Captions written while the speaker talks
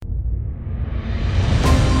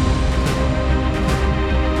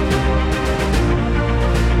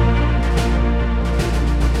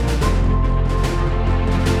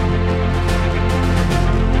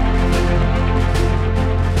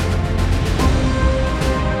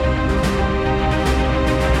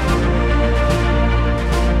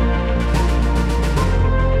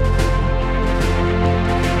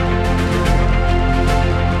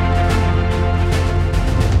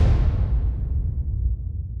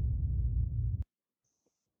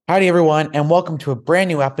Howdy, everyone, and welcome to a brand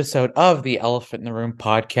new episode of the Elephant in the Room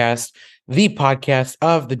podcast, the podcast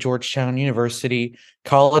of the Georgetown University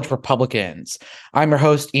College Republicans. I'm your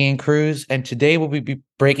host, Ian Cruz, and today we'll be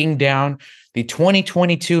breaking down the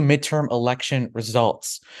 2022 midterm election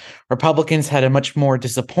results. Republicans had a much more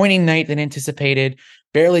disappointing night than anticipated,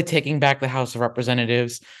 barely taking back the House of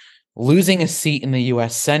Representatives, losing a seat in the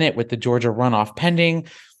U.S. Senate with the Georgia runoff pending,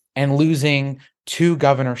 and losing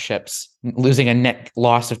a net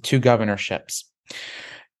loss of two governorships.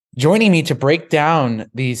 Joining me to break down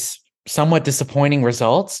these somewhat disappointing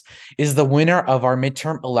results is the winner of our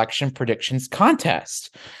midterm election predictions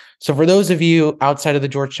contest. So for those of you outside of the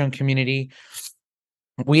Georgetown community,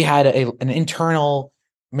 we had an internal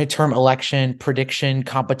midterm election prediction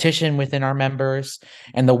competition within our members,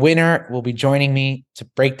 and the winner will be joining me to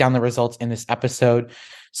break down the results in this episode.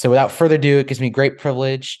 So without further ado, it gives me great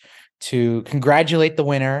privilege to congratulate the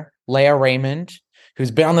winner, Leah Raymond, who's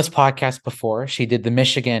been on this podcast before. She did the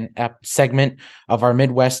Michigan segment of our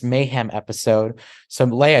Midwest Mayhem episode. So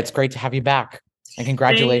Leah, it's great to have you back. And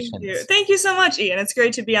congratulations. Thank you. Thank you so much, Ian. It's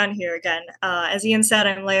great to be on here again. As Ian said,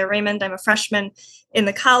 I'm Leah Raymond. I'm a freshman in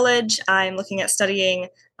the college. I'm looking at studying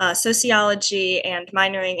sociology and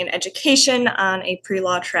minoring in education on a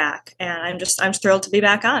pre-law track. And I'm thrilled to be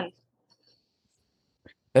back on.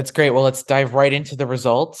 That's great. Well, let's dive right into the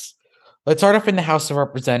results. Let's start off in the House of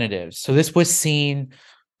Representatives. So this was seen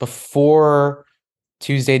before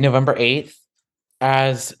Tuesday, November 8th,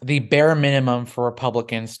 as the bare minimum for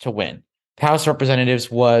Republicans to win. The House of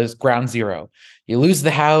Representatives was ground zero. You lose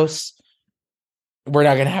the House, we're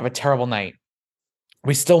not going to have a terrible night.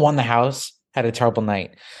 We still won the House, had a terrible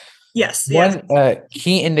night. Yes. One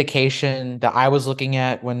key indication that I was looking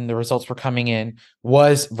at when the results were coming in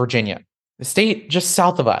was Virginia, the state just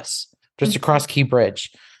south of us, just across Key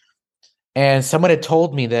Bridge. And someone had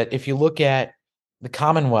told me that if you look at the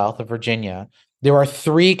Commonwealth of Virginia, there were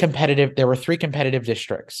three competitive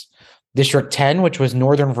districts. District 10, which was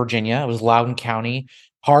Northern Virginia, it was Loudoun County,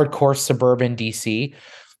 hardcore suburban DC.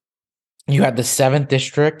 You had the 7th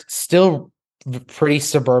district, still pretty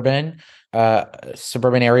suburban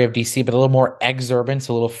area of DC, but a little more exurban,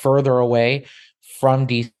 so a little further away from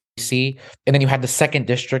DC. And then you had the 2nd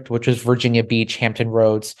district, which was Virginia Beach, Hampton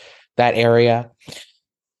Roads, that area.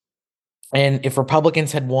 And if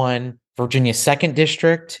Republicans had won Virginia's 2nd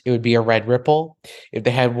district, it would be a red ripple. If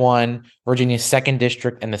they had won Virginia's 2nd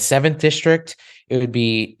district and the 7th district, it would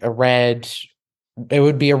be a red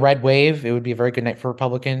wave. It would be a very good night for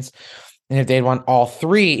Republicans. And if they had won all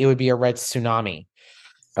three, it would be a red tsunami.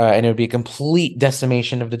 And it would be a complete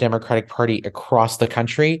decimation of the Democratic Party across the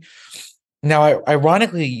country. Now,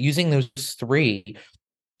 ironically, using those three,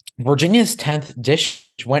 Virginia's 10th district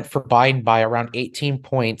went for Biden by around 18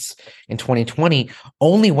 points in 2020,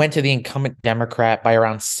 only went to the incumbent Democrat by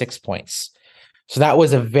around 6 points. So that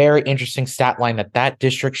was a very interesting stat line that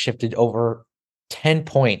district shifted over 10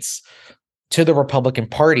 points to the Republican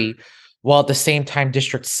Party, while at the same time,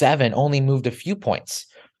 District 7 only moved a few points.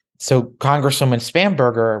 So Congresswoman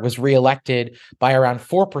Spamberger was reelected by around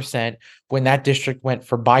 4% when that district went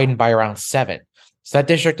for Biden by around 7%. So that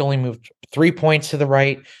district only moved 3 points to the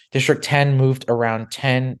right. District 10 moved around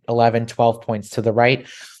 10, 11, 12 points to the right.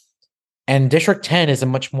 And District 10 is a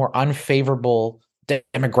much more unfavorable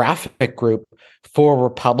demographic group for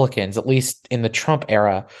Republicans, at least in the Trump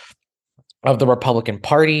era of the Republican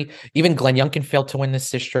Party. Even Glenn Youngkin failed to win this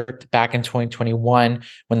district back in 2021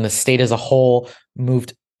 when the state as a whole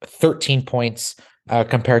moved 13 points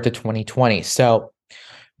compared to 2020. So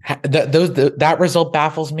that result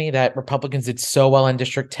baffles me, that Republicans did so well in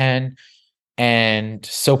District 10 and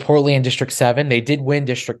so poorly in District 7. They did win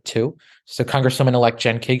District 2. So Congresswoman-elect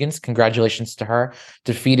Jen Kiggans, congratulations to her,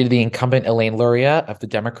 defeated the incumbent Elaine Luria of the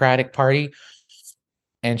Democratic Party,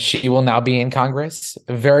 and she will now be in Congress.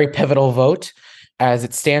 A very pivotal vote. As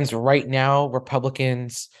it stands right now,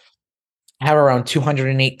 Republicans have around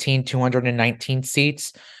 218, 219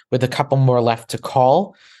 seats, with a couple more left to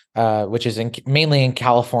call, which is mainly in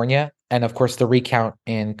California, and of course the recount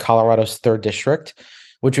in Colorado's 3rd district,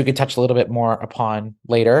 which we could touch a little bit more upon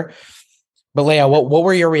later. But Leah, what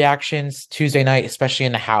were your reactions Tuesday night, especially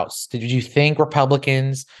in the House? Did you think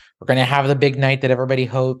Republicans were going to have the big night that everybody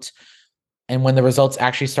hoped? And when the results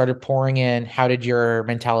actually started pouring in, how did your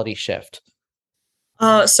mentality shift?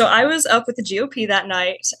 So I was up with the GOP that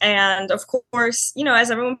night, and of course, as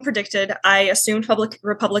everyone predicted, I assumed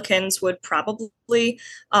Republicans would probably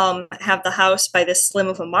have the House by this slim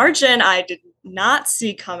of a margin. I did not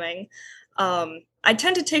see coming. I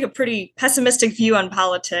tend to take a pretty pessimistic view on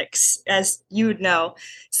politics, as you would know.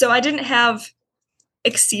 So I didn't have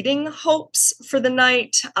exceeding hopes for the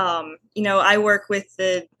night. I work with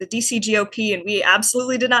the DC GOP, and we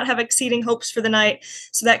absolutely did not have exceeding hopes for the night.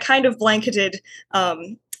 So that kind of blanketed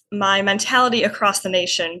my mentality across the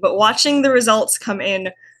nation. But watching the results come in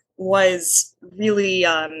was really,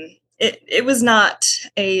 it was not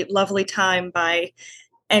a lovely time by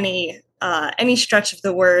any stretch of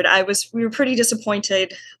the word. We were pretty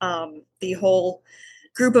disappointed, the whole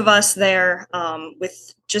group of us there,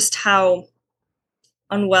 with just how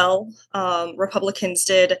unwell Republicans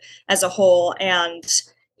did as a whole, and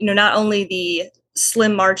not only the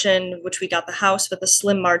slim margin which we got the House, but the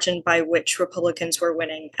slim margin by which Republicans were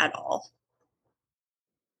winning at all.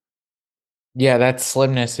 Yeah, that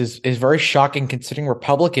slimness is very shocking considering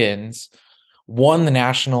Republicans won the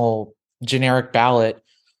national generic ballot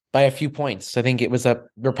by a few points. I think it was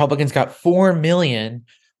Republicans got 4 million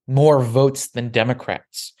more votes than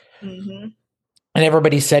Democrats. Mm-hmm. And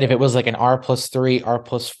everybody said if it was like an R+3,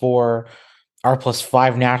 R+4,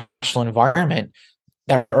 R+5 national environment,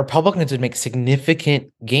 that Republicans would make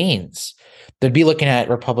significant gains. They'd be looking at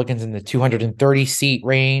Republicans in the 230 seat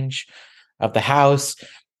range of the House,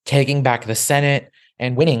 taking back the Senate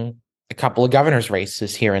and winning a couple of governor's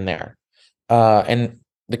races here and there. And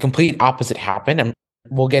the complete opposite happened. And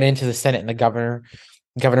we'll get into the Senate and the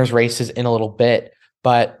governor's races in a little bit.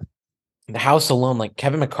 But the House alone, like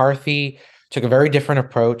Kevin McCarthy took a very different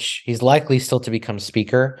approach. He's likely still to become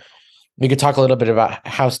speaker. We could talk a little bit about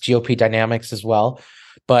House GOP dynamics as well.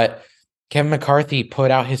 But Kevin McCarthy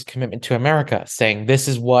put out his commitment to America, saying this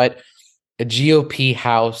is what a GOP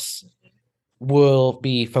House will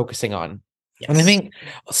be focusing on. Yes. And I think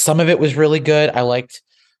some of it was really good. I liked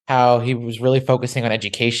how he was really focusing on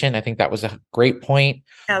education. I think that was a great point.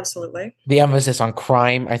 Absolutely. The emphasis on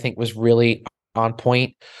crime, I think, was really on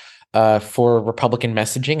point for Republican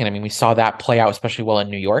messaging. And I mean, we saw that play out especially well in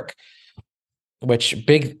New York, which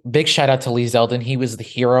big shout out to Lee Zeldin. He was the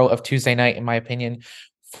hero of Tuesday night, in my opinion,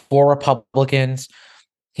 for Republicans.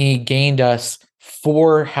 He gained us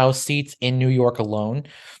 4 House seats in New York alone,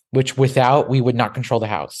 which without, we would not control the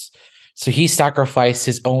House. So he sacrificed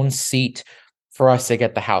his own seat for us to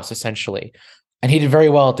get the House, essentially. And he did very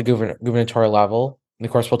well at the gubernatorial level. And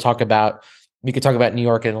of course, we could talk about New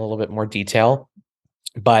York in a little bit more detail.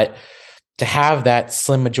 But to have that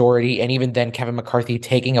slim majority, and even then Kevin McCarthy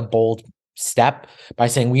taking a bold step by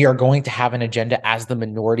saying we are going to have an agenda as the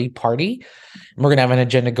minority party. And we're going to have an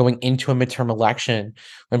agenda going into a midterm election,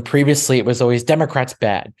 when previously it was always Democrats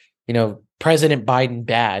bad, President Biden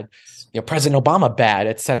bad, President Obama bad,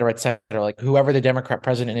 et cetera, et cetera. Like whoever the Democrat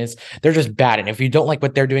president is, they're just bad. And if you don't like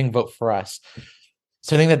what they're doing, vote for us.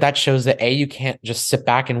 So I think that shows that you can't just sit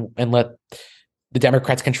back and let the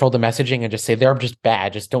Democrats control the messaging and just say they're just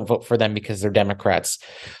bad. Just don't vote for them because they're Democrats.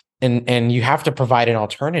 And you have to provide an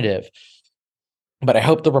alternative. But I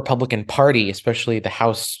hope the Republican Party, especially the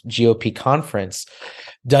House GOP conference,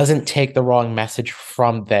 doesn't take the wrong message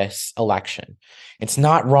from this election. It's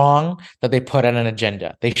not wrong that they put out an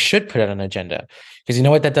agenda. They should put out an agenda, because you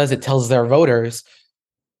know what that does? It tells their voters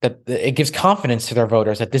that it gives confidence to their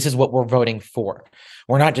voters that this is what we're voting for.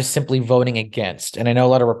 We're not just simply voting against. And I know a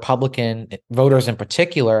lot of Republican voters in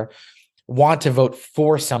particular want to vote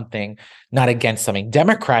for something, not against something.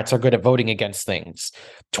 Democrats are good at voting against things.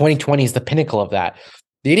 2020 is the pinnacle of that.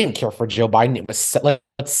 They didn't care for Joe Biden. It was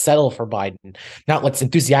let's settle for Biden, not let's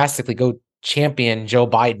enthusiastically go champion Joe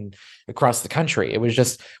Biden across the country. It was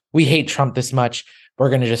just, we hate Trump this much, we're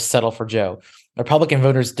going to just settle for Joe. Republican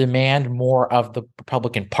voters demand more of the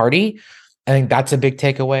Republican Party. I think that's a big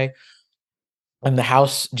takeaway. And the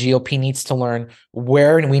House GOP needs to learn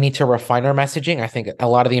where, and we need to refine our messaging. I think a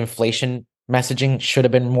lot of the inflation messaging should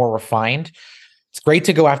have been more refined. It's great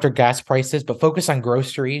to go after gas prices, but focus on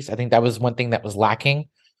groceries. I think that was one thing that was lacking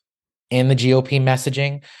in the GOP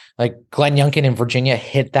messaging. Like Glenn Youngkin in Virginia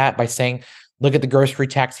hit that by saying, look at the grocery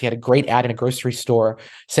tax. He had a great ad in a grocery store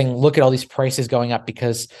saying, look at all these prices going up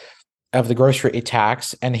because of the grocery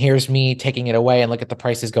tax. And here's me taking it away, and look at the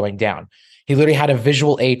prices going down. He literally had a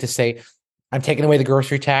visual aid to say, I'm taking away the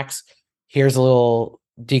grocery tax. Here's a little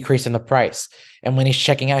decrease in the price. And when he's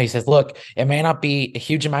checking out, he says, look, it may not be a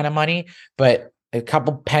huge amount of money, but a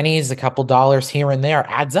couple pennies, a couple dollars here and there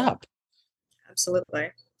adds up. Absolutely.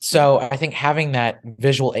 So I think having that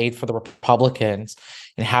visual aid for the Republicans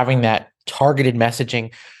and having that targeted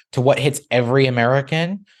messaging to what hits every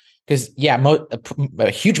American, because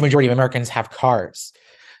a huge majority of Americans have cars.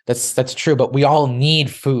 That's true, but we all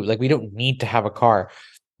need food. Like we don't need to have a car.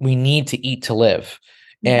 We need to eat to live.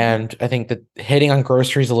 And I think that hitting on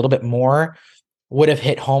groceries a little bit more would have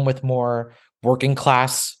hit home with more working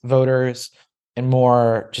class voters and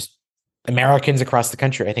more just Americans across the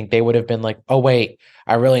country. I think they would have been like, oh, wait,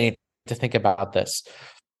 I really need to think about this.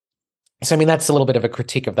 So, I mean, that's a little bit of a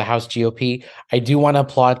critique of the House GOP. I do want to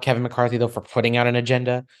applaud Kevin McCarthy, though, for putting out an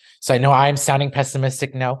agenda. So I know I'm sounding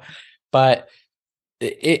pessimistic now, but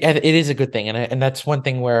it is a good thing. And that's one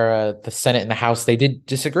thing where the Senate and the House, they did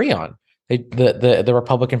disagree on. The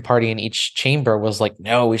Republican Party in each chamber was like,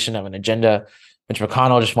 no, we shouldn't have an agenda. Mitch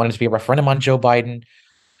McConnell just wanted it to be a referendum on Joe Biden.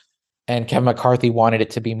 And Kevin McCarthy wanted it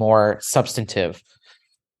to be more substantive.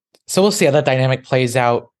 So we'll see how that dynamic plays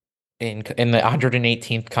out in the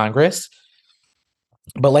 118th Congress.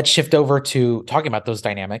 But let's shift over to talking about those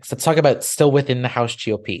dynamics. Let's talk about still within the House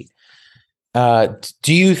GOP.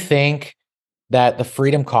 Do you think that the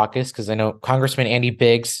Freedom Caucus, because I know Congressman Andy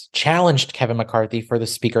Biggs challenged Kevin McCarthy for the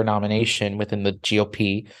speaker nomination within the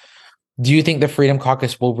GOP, do you think the Freedom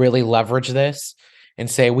Caucus will really leverage this and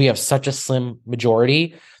say we have such a slim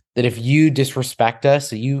majority that if you disrespect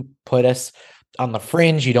us, you put us on the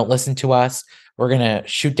fringe, you don't listen to us, we're going to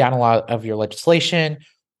shoot down a lot of your legislation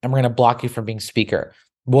and we're going to block you from being speaker?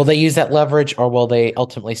 Will they use that leverage, or will they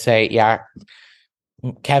ultimately say, yeah,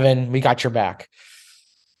 Kevin, we got your back?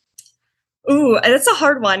 Ooh, that's a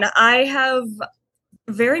hard one. I have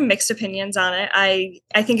very mixed opinions on it. I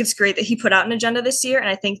think it's great that he put out an agenda this year, and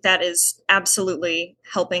I think that is absolutely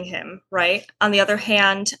helping him, right? On the other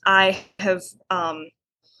hand, I have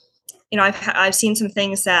I've seen some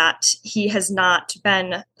things that he has not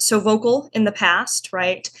been so vocal in the past,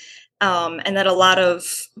 right? And that a lot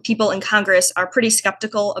of people in Congress are pretty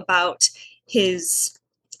skeptical about his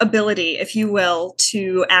ability, if you will,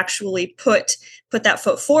 to actually put that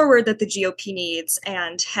foot forward that the GOP needs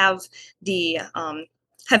and have the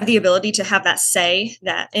ability to have that say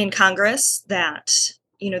that in Congress that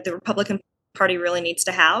the Republican Party really needs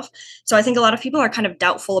to have. So I think a lot of people are kind of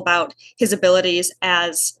doubtful about his abilities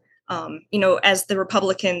as as the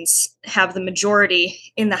Republicans have the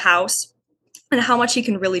majority in the House, and how much he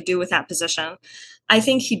can really do with that position. I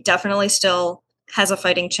think he definitely still has a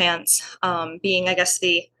fighting chance, being, I guess,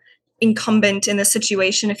 the incumbent in this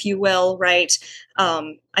situation, if you will, right?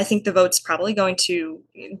 I think the vote's probably going to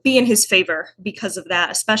be in his favor because of that,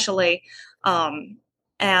 especially.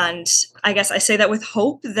 And I guess I say that with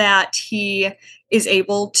hope that he is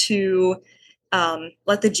able to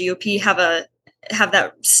let the GOP have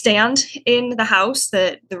that stand in the House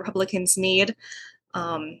that the Republicans need.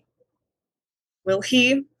 Will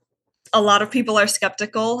he? A lot of people are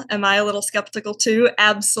skeptical. Am I a little skeptical too?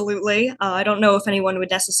 Absolutely. I don't know if anyone would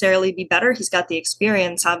necessarily be better. He's got the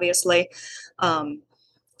experience, obviously.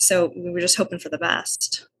 So we were just hoping for the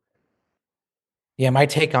best. Yeah, my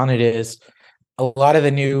take on it is a lot of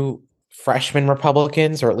the new freshman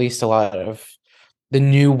Republicans, or at least a lot of the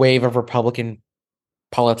new wave of Republican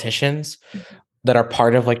politicians that are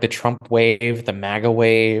part of like the Trump wave, the MAGA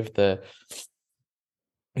wave, the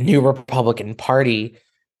new Republican Party,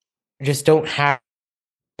 just don't have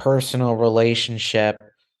personal relationship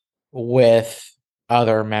with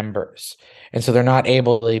other members. And so they're not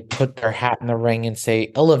able to put their hat in the ring and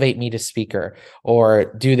say, elevate me to speaker, or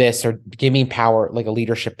do this, or give me power, like a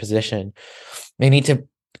leadership position. They need to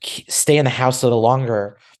stay in the House a little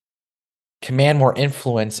longer, command more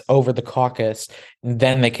influence over the caucus, and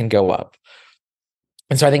then they can go up.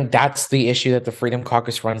 And so I think that's the issue that the Freedom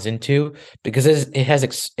Caucus runs into, because it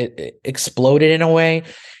has exploded in a way,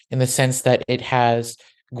 in the sense that it has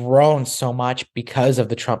grown so much because of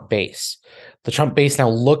the Trump base. The Trump base now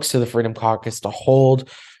looks to the Freedom Caucus to hold,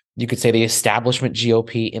 you could say, the establishment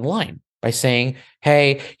GOP in line by saying,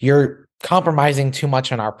 hey, you're compromising too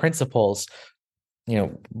much on our principles.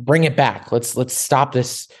 Bring it back. Let's stop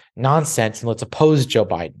this nonsense and let's oppose Joe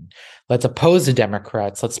Biden. Let's oppose the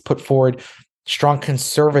Democrats. Let's put forward strong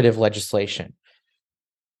conservative legislation.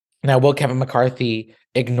 Now, will Kevin McCarthy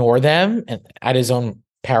ignore them at his own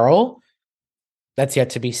peril? That's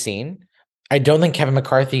yet to be seen. I don't think Kevin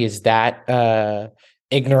McCarthy is that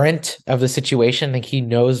ignorant of the situation. I think he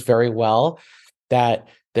knows very well that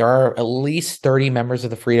there are at least 30 members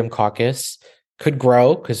of the Freedom Caucus, could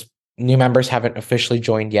grow because new members haven't officially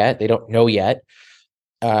joined yet. They don't know yet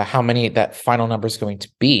how many that final number is going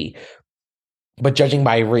to be. But judging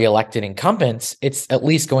by reelected incumbents, it's at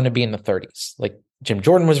least going to be in the 30s. Like Jim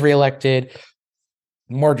Jordan was reelected,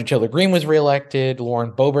 Marjorie Taylor Greene was reelected,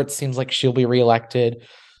 Lauren Boebert seems like she'll be reelected,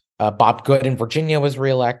 Bob Good in Virginia was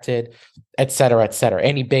reelected, et cetera, et cetera.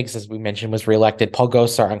 Andy Biggs, as we mentioned, was reelected, Paul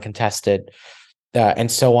Gosar uncontested, and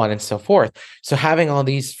so on and so forth. So having all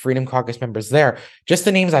these Freedom Caucus members there, just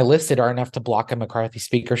the names I listed are enough to block a McCarthy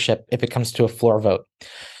speakership if it comes to a floor vote.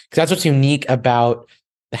 Because that's what's unique about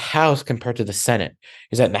the House compared to the Senate,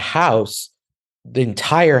 is that in the House, the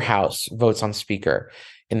entire House votes on speaker.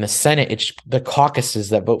 In the Senate, it's the caucuses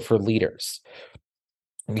that vote for leaders,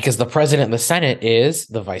 because the president of the Senate is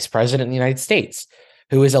the vice president of the United States,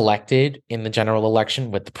 who is elected in the general election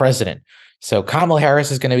with the president. So Kamala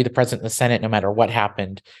Harris is going to be the president of the Senate no matter what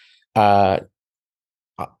happened uh,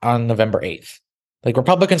 on November 8th. Like,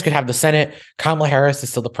 Republicans could have the Senate. Kamala Harris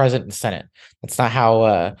is still the president of the Senate. That's not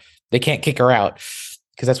how they can't kick her out,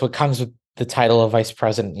 because that's what comes with the title of vice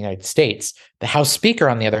president of the United States. The House Speaker,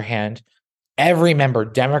 on the other hand, every member,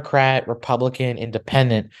 Democrat, Republican,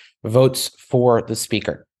 Independent, votes for the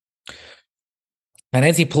Speaker. And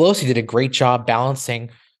Nancy Pelosi did a great job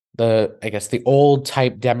balancing the old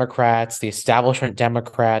type Democrats, the establishment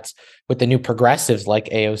Democrats, with the new progressives like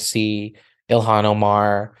AOC, Ilhan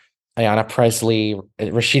Omar, Ayanna Presley,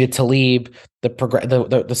 Rashida Tlaib,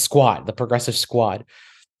 the squad, the progressive squad.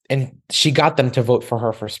 And she got them to vote for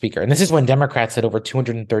her for Speaker. And this is when Democrats had over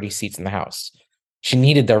 230 seats in the House. She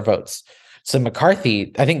needed their votes. So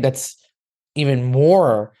McCarthy, I think that's even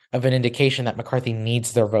more of an indication that McCarthy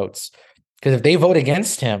needs their votes. Because if they vote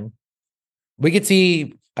against him, we could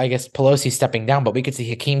see, I guess, Pelosi stepping down, but we could see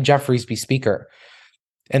Hakeem Jeffries be Speaker.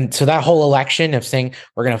 And so that whole election of saying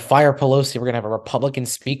we're going to fire Pelosi, we're going to have a Republican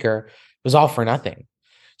Speaker, was all for nothing.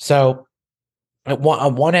 So at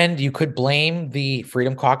one end, you could blame the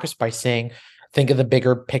Freedom Caucus by saying, think of the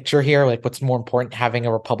bigger picture here. Like, what's more important, having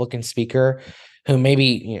a Republican Speaker who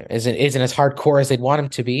maybe isn't as hardcore as they'd want him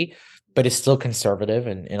to be, but is still conservative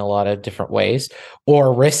in a lot of different ways,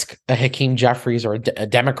 or risk a Hakeem Jeffries or a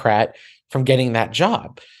Democrat from getting that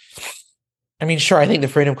job. I mean, sure, I think the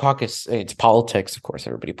Freedom Caucus, it's politics, of course,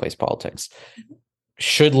 everybody plays politics,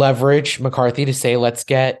 should leverage McCarthy to say, let's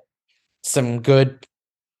get some good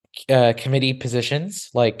committee positions.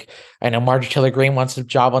 Like, I know Marjorie Taylor Greene wants a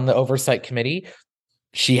job on the Oversight Committee.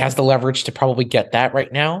 She has the leverage to probably get that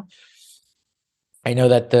right now. I know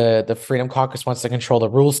that the Freedom Caucus wants to control the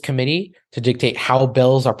Rules Committee to dictate how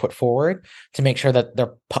bills are put forward, to make sure that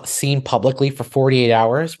they're seen publicly for 48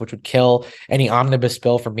 hours, which would kill any omnibus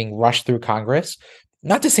bill from being rushed through Congress.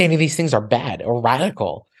 Not to say any of these things are bad or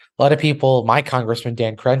radical. A lot of people, my Congressman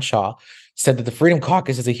Dan Crenshaw, said that the Freedom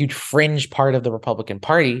Caucus is a huge fringe part of the Republican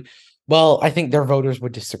Party. Well, I think their voters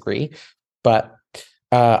would disagree, but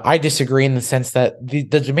I disagree in the sense that the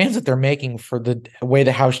demands that they're making for the way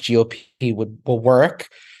the House GOP will work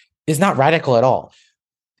is not radical at all.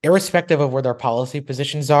 Irrespective of where their policy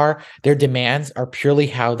positions are, their demands are purely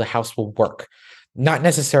how the House will work, not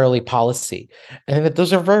necessarily policy. I think that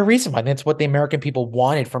those are very reasonable. And that's what the American people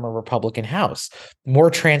wanted from a Republican House: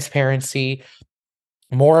 more transparency,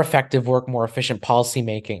 more effective work, more efficient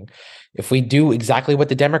policymaking. If we do exactly what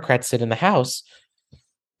the Democrats did in the House,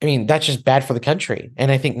 I mean, that's just bad for the country.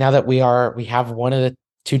 And I think now that we have one of the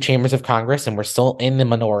two chambers of Congress and we're still in the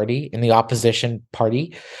minority in the opposition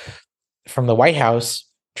party from the White House,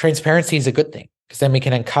 transparency is a good thing, because then we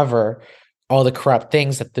can uncover all the corrupt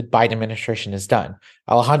things that the Biden administration has done.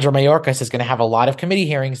 Alejandro Mayorkas is going to have a lot of committee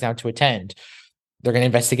hearings now to attend. They're going to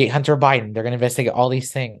investigate Hunter Biden. They're going to investigate all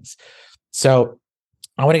these things. So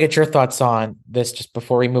I want to get your thoughts on this just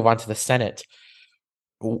before we move on to the Senate.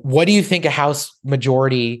 What do you think a House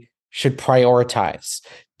majority should prioritize?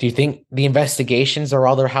 Do you think the investigations are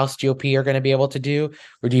all their House GOP are going to be able to do?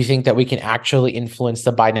 Or do you think that we can actually influence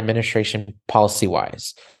the Biden administration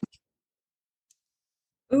policy-wise?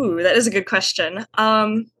 Ooh, that is a good question.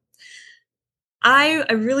 I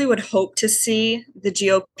really would hope to see the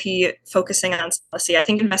GOP focusing on policy. I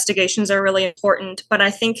think investigations are really important, but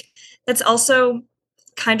I think that's also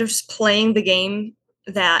kind of playing the game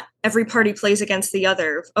that every party plays against the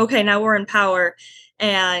other. Okay, now we're in power,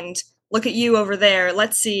 and look at you over there.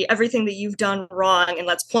 Let's see everything that you've done wrong, and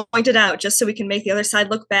let's point it out just so we can make the other side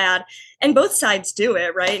look bad. And both sides do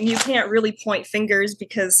it, right? And you can't really point fingers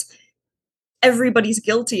because everybody's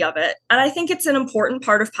guilty of it. And I think it's an important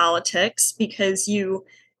part of politics, because you're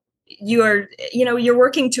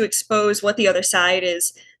working to expose what the other side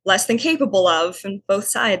is less than capable of, and both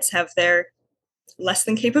sides have their less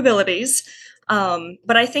than capabilities.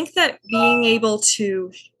 But I think that being able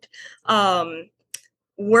to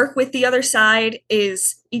work with the other side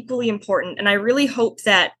is equally important. And I really hope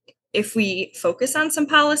that if we focus on some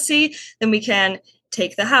policy, then we can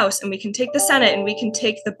take the House and we can take the Senate and we can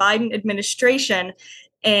take the Biden administration,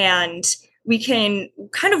 and we can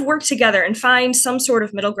kind of work together and find some sort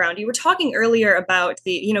of middle ground. You were talking earlier about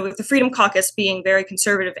with the Freedom Caucus being very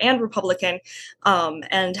conservative and Republican,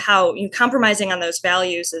 and how compromising on those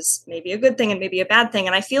values is maybe a good thing and maybe a bad thing.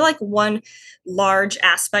 And I feel like one large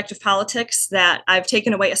aspect of politics that I've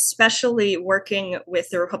taken away, especially working with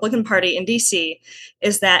the Republican Party in DC,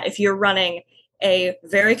 is that if you're running a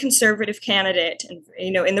very conservative candidate, and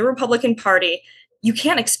in the Republican Party, you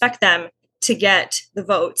can't expect them to get the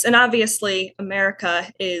votes. And obviously,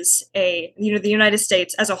 America is the United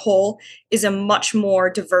States as a whole is a much more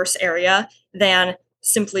diverse area than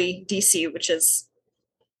simply DC, which is,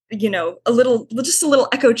 just a little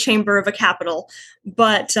echo chamber of a capital.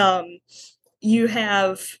 But you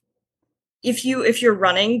have, if you're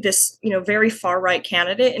running this, very far right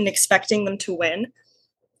candidate and expecting them to win,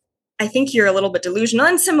 I think you're a little bit delusional.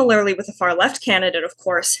 And similarly with a far left candidate, of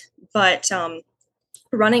course, but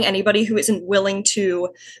running anybody who isn't willing to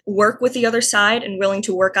work with the other side and willing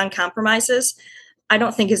to work on compromises, I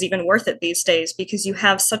don't think is even worth it these days, because you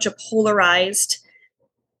have such a polarized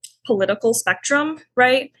political spectrum,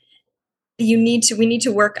 right? We need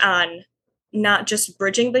to work on not just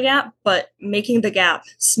bridging the gap, but making the gap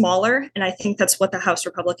smaller. And I think that's what the House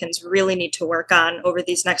Republicans really need to work on over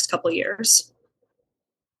these next couple of years.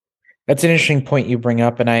 That's an interesting point you bring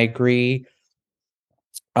up, and I agree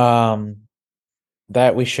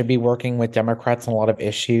that we should be working with Democrats on a lot of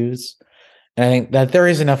issues. And I think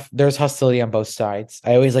that there's hostility on both sides.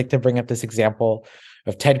 I always like to bring up this example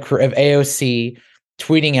of Ted Cruz of AOC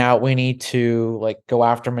tweeting out, we need to go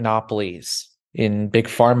after monopolies in big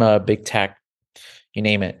pharma, big tech, you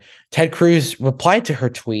name it. Ted Cruz replied to her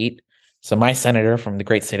tweet. So my senator from the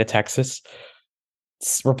great state of Texas,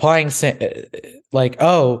 replying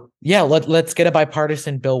oh yeah, let's get a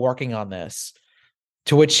bipartisan bill working on this.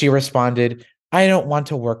 To which she responded, I don't want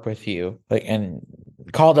to work with you, and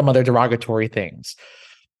called them other derogatory things.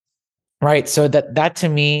 Right. So that to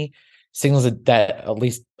me signals that at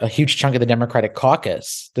least a huge chunk of the Democratic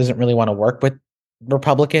caucus doesn't really want to work with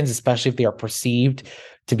Republicans, especially if they are perceived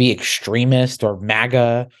to be extremist or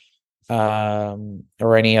MAGA,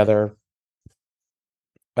 or any other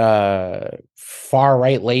far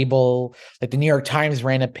right label. Like the New York Times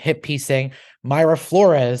ran a hit piece saying Mayra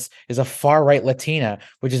Flores is a far right Latina,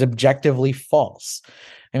 which is objectively false.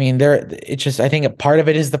 I mean, I think a part of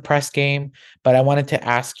it is the press game, but I wanted to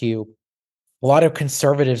ask you, a lot of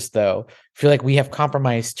conservatives, though, feel like we have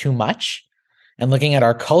compromised too much. And looking at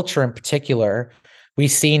our culture in particular, we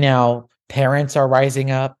see now parents are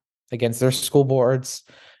rising up against their school boards.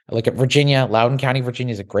 Look at Virginia. Loudoun County,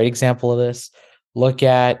 Virginia is a great example of this. Look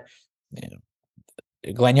at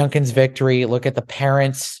Glenn Youngkin's victory. Look at the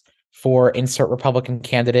parents for insert Republican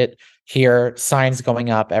candidate here, signs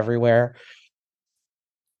going up everywhere.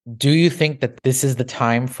 Do you think that this is the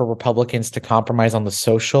time for Republicans to compromise on the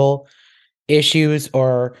social issues?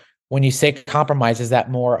 Or when you say compromise, is that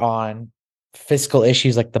more on fiscal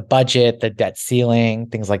issues like the budget, the debt ceiling,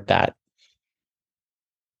 things like that?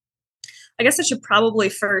 I guess I should probably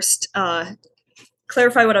first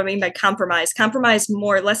clarify what I mean by compromise. Compromise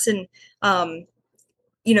more or less in,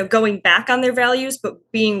 going back on their values,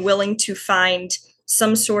 but being willing to find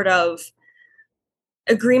some sort of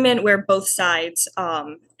agreement where both sides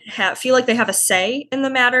feel like they have a say in the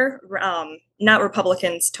matter, not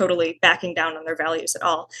Republicans totally backing down on their values at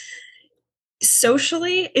all.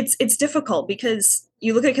 Socially, it's difficult because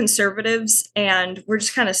you look at conservatives and we're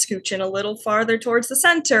just kind of scooching a little farther towards the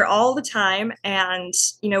center all the time. And,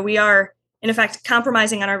 we are, in effect,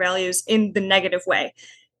 compromising on our values in the negative way.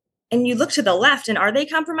 And you look to the left, and are they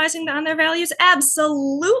compromising on their values?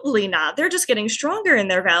 Absolutely not. They're just getting stronger in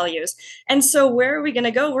their values. And so where are we going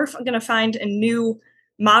to go? We're going to find a new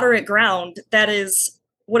moderate ground that is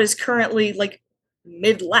what is currently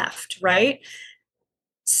mid-left, right?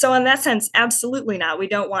 So in that sense, absolutely not. We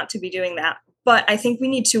don't want to be doing that. But I think we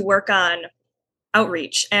need to work on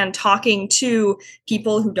outreach and talking to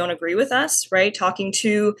people who don't agree with us, right? Talking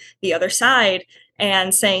to the other side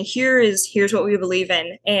and saying, here's what we believe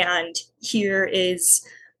in, and here is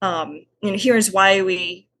here's why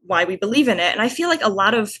we believe in it. And I feel like a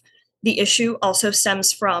lot of the issue also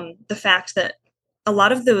stems from the fact that a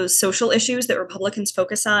lot of those social issues that Republicans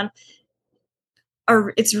focus on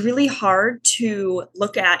it's really hard to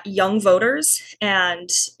look at young voters and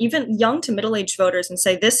even young to middle-aged voters and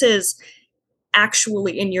say, this is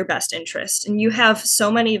actually in your best interest. And you have so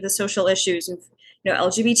many of the social issues,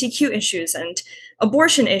 LGBTQ issues and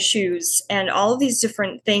abortion issues and all of these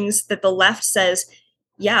different things that the left says,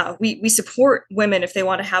 yeah, we support women if they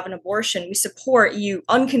want to have an abortion. We support you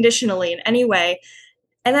unconditionally in any way.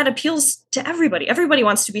 And that appeals to everybody. Everybody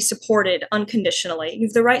wants to be supported unconditionally.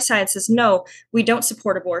 If the right side says, no, we don't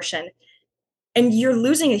support abortion, and you're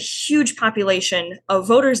losing a huge population of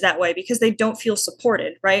voters that way because they don't feel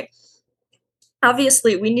supported, right?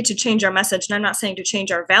 Obviously, we need to change our message. And I'm not saying to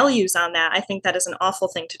change our values on that. I think that is an awful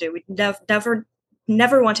thing to do. We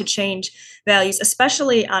never want to change values,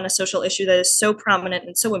 especially on a social issue that is so prominent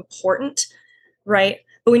and so important, right?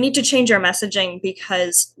 But we need to change our messaging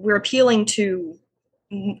because we're appealing to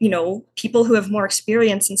people who have more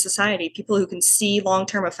experience in society, people who can see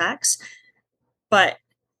long-term effects. But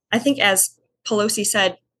I think, as Pelosi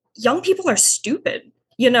said, young people are stupid.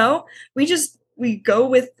 We go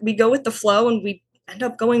with the flow, and we end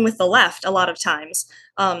up going with the left a lot of times.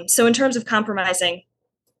 So in terms of compromising,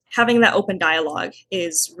 having that open dialogue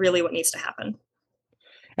is really what needs to happen.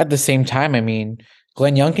 At the same time, I mean,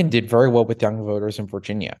 Glenn Youngkin did very well with young voters in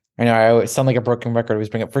Virginia. I know I always sound like a broken record. I always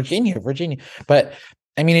bring up Virginia, but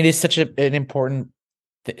I mean, it is such an important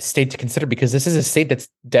state to consider because this is a state that's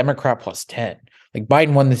Democrat plus 10. Like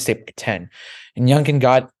Biden won the state by 10, and Youngkin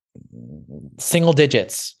got single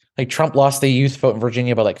digits. Like Trump lost the youth vote in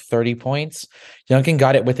Virginia by like 30 points. Youngkin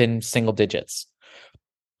got it within single digits.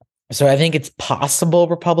 So I think it's possible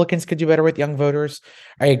Republicans could do better with young voters.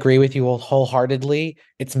 I agree with you wholeheartedly.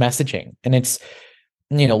 It's messaging. And it's,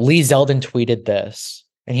 Lee Zeldin tweeted this.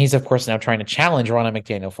 And he's, of course, now trying to challenge Ronna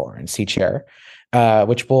McDaniel for RNC chair,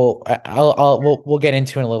 which we'll get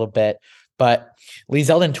into in a little bit. But Lee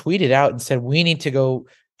Zeldin tweeted out and said, we need to go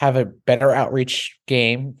have a better outreach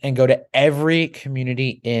game and go to every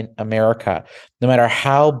community in America, no matter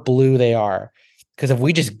how blue they are. Because if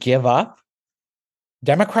we just give up,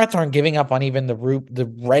 Democrats aren't giving up on even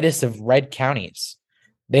the reddest of red counties.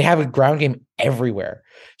 They have a ground game everywhere.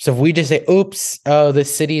 So if we just say, oops, oh, the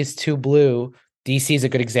city is too blue, DC is a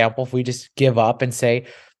good example. If we just give up and say,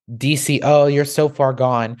 DC, oh, you're so far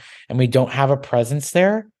gone, and we don't have a presence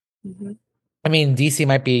there. Mm-hmm. I mean, DC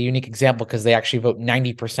might be a unique example because they actually vote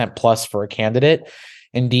 90% plus for a candidate.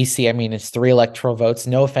 In DC, I mean, it's 3 electoral votes.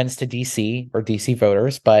 No offense to DC or DC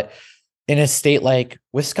voters, but in a state like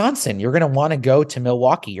Wisconsin, you're going to want to go to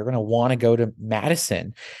Milwaukee. You're going to want to go to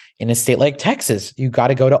Madison. In a state like Texas, you got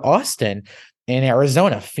to go to Austin. In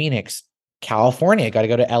Arizona, Phoenix, California, got to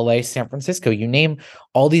go to LA, San Francisco. You name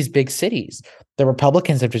all these big cities. The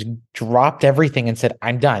Republicans have just dropped everything and said,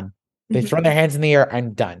 I'm done. They've thrown their hands in the air.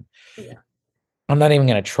 I'm done. Yeah. I'm not even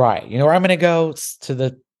going to try. You know where I'm going to go? To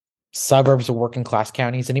the suburbs of working class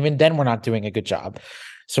counties. And even then, we're not doing a good job.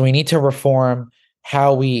 So we need to reform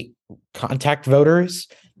how we contact voters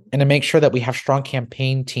and to make sure that we have strong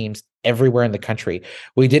campaign teams everywhere in the country.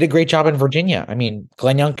 We did a great job in Virginia. I mean,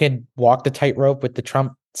 Glenn Youngkin walked the tightrope with the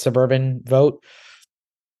Trump suburban vote.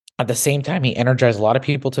 At the same time, he energized a lot of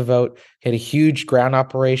people to vote. He had a huge ground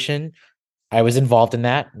operation. I was involved in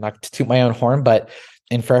that, not to toot my own horn, but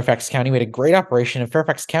in Fairfax County, we had a great operation. And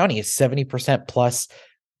Fairfax County is 70% plus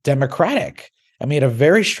Democratic. And we had a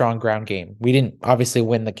very strong ground game. We didn't obviously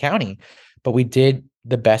win the county, but we did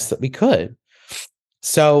the best that we could.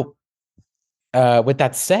 So with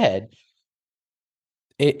that said,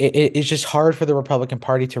 it's just hard for the Republican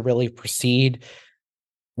Party to really proceed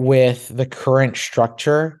with the current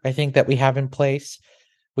structure, I think, that we have in place.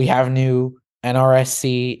 We have new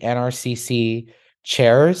NRSC, NRCC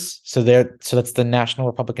chairs. So that's the National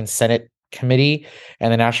Republican Senate Committee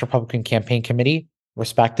and the National Republican Campaign Committee,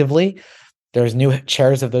 respectively. There's new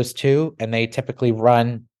chairs of those two, and they typically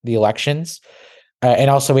run the elections.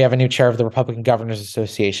 And also we have a new chair of the Republican Governors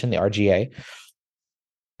Association, the RGA.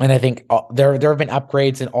 And I think there have been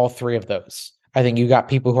upgrades in all 3 of those. I think you got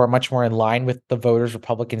people who are much more in line with the voters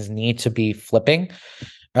Republicans need to be flipping,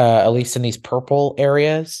 at least in these purple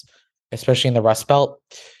areas, especially in the Rust Belt.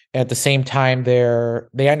 At the same time,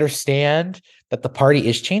 they understand that the party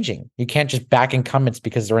is changing. You can't just back incumbents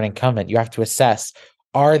because they're an incumbent. You have to assess,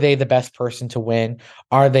 are they the best person to win?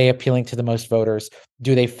 Are they appealing to the most voters?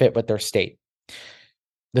 Do they fit with their state?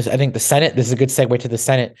 I think the Senate, this is a good segue to the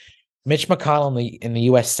Senate. Mitch McConnell in the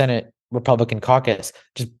U.S. Senate Republican caucus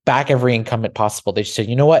just back every incumbent possible. They just said,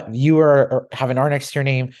 you know what? You have an R next to your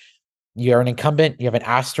name. You're an incumbent. You have an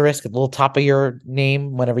asterisk at the little top of your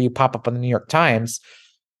name whenever you pop up on the New York Times.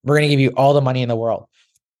 We're going to give you all the money in the world.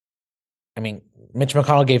 I mean, Mitch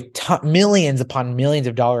McConnell gave millions upon millions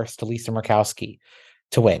of dollars to Lisa Murkowski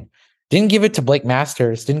to win. Didn't give it to Blake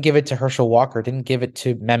Masters. Didn't give it to Herschel Walker. Didn't give it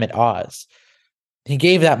to Mehmet Oz. He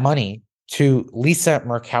gave that money to Lisa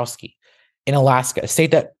Murkowski in Alaska, a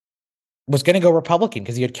state that was going to go Republican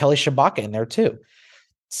because you had Kelly Tshibaka in there too.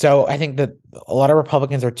 So I think that a lot of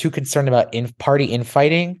Republicans are too concerned about party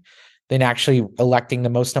infighting than actually electing the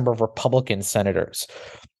most number of Republican senators.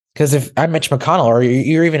 Because if I'm Mitch McConnell or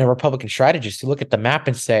you're even a Republican strategist, you look at the map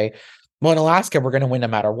and say, well, in Alaska, we're going to win no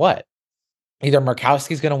matter what. Either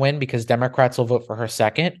Murkowski's going to win because Democrats will vote for her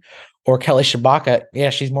second, or Kelly Tshibaka,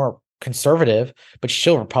 yeah, she's more conservative, but she's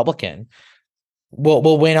still Republican,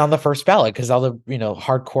 will win on the first ballot because all the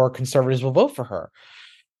hardcore conservatives will vote for her.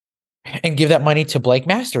 And give that money to Blake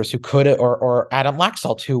Masters, who could, or Adam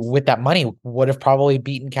Laxalt, who with that money would have probably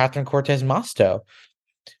beaten Catherine Cortez Masto,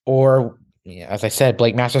 or yeah, as I said,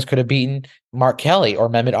 Blake Masters could have beaten Mark Kelly, or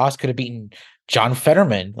Mehmet Oz could have beaten John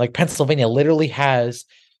Fetterman. Like, Pennsylvania literally has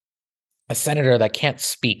a senator that can't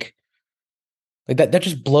speak. Like, that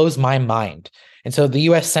just blows my mind. And so the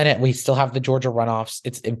US Senate, we still have the Georgia runoffs.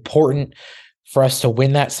 It's important for us to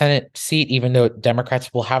win that Senate seat, even though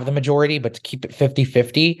Democrats will have the majority, but to keep it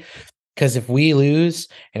 50-50. Because if we lose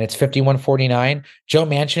and it's 51-49, Joe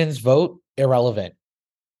Manchin's vote irrelevant.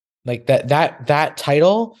 Like, that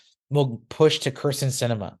title will push to Kirsten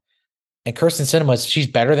Sinema. And Kirsten Sinema, she's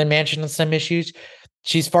better than Manchin on some issues.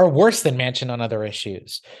 She's far worse than Manchin on other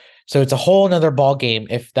issues. So it's a whole nother ball game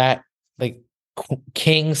if that, like,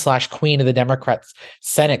 king/queen of the Democrats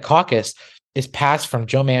Senate caucus is passed from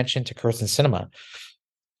Joe Manchin to Kirsten Sinema.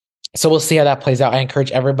 So we'll see how that plays out. I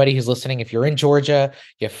encourage everybody who's listening, if you're in Georgia,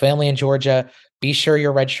 you have family in Georgia, be sure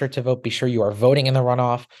you're registered to vote. Be sure you are voting in the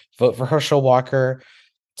runoff. Vote for Herschel Walker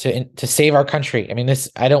to save our country. I mean,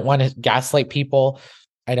 I don't want to gaslight people.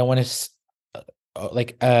 I don't want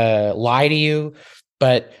to lie to you,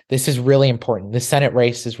 but this is really important. The Senate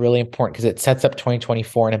race is really important because it sets up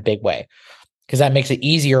 2024 in a big way, because that makes it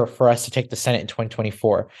easier for us to take the Senate in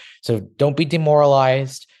 2024. So don't be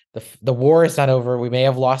demoralized. The war is not over. We may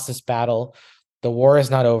have lost this battle. The war is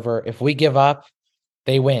not over. If we give up,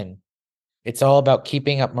 they win. It's all about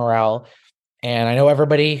keeping up morale. And I know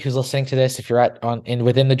everybody who's listening to this, if you're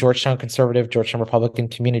within the Georgetown conservative, Georgetown Republican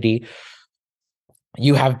community,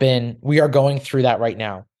 we are going through that right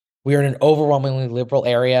now. We are in an overwhelmingly liberal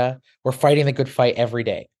area. We're fighting the good fight every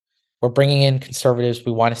day. We're bringing in conservatives.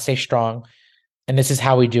 We want to stay strong. And this is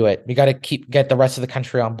how we do it. We got to get the rest of the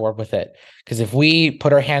country on board with it. Because if we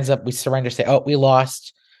put our hands up, we surrender, say, oh, we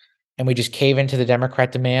lost, and we just cave into the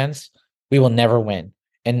Democrat demands, we will never win.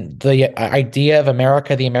 And the idea of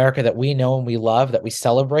America, the America that we know and we love, that we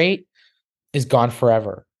celebrate, is gone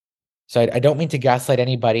forever. So I don't mean to gaslight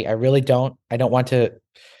anybody. I really don't. I don't want to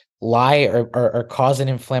lie or cause an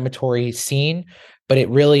inflammatory scene, but it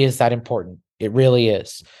really is that important. It really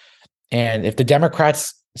is. And if the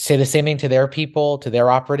Democrats say the same thing to their people, to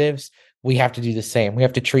their operatives, we have to do the same. We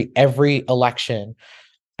have to treat every election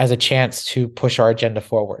as a chance to push our agenda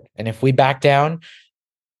forward. And if we back down,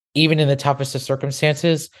 even in the toughest of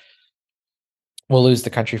circumstances, we'll lose the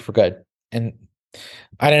country for good. And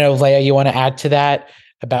I don't know, Leia, you want to add to that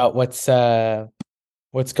about what's going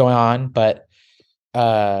on, but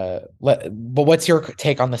what's your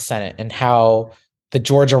take on the Senate and how the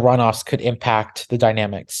Georgia runoffs could impact the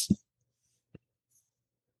dynamics?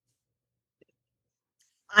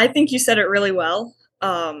 I think you said it really well.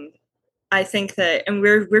 I think that, and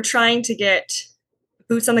we're trying to get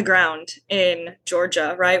boots on the ground in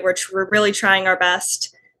Georgia, right? We're really trying our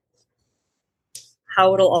best.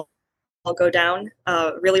 How it'll all go down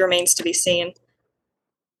really remains to be seen.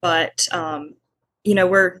 But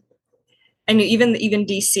even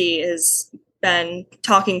DC has been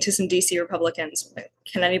talking to some DC Republicans.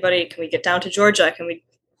 Can we get down to Georgia? Can we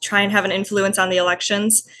try and have an influence on the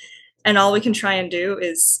elections? And all we can try and do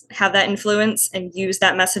is have that influence and use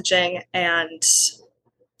that messaging and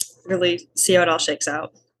really see how it all shakes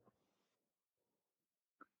out.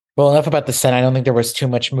 Well, enough about the Senate. I don't think there was too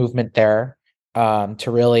much movement there to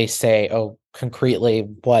really say, concretely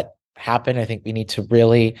what happened. I think we need to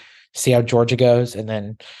really see how Georgia goes, and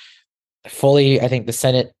then fully, I think the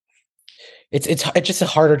Senate, it's just a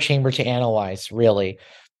harder chamber to analyze, really.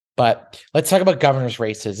 But let's talk about governor's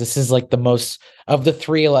races. This is like the most of the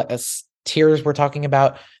three tiers we're talking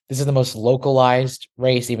about. This is the most localized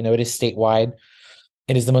race, even though it is statewide.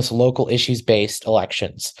 It is the most local issues-based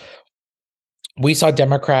elections. We saw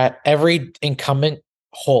every incumbent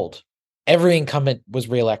hold. Every incumbent was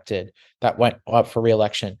reelected that went up for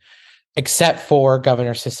reelection, except for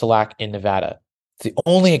Governor Sisolak in Nevada. It's the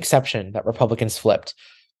only exception that Republicans flipped.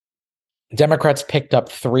 Democrats picked up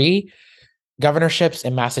 3 governorships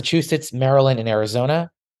in Massachusetts, Maryland, and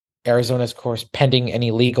Arizona. Arizona is, of course, pending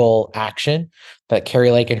any legal action that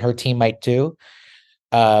Kari Lake and her team might do.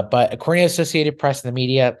 But according to Associated Press and the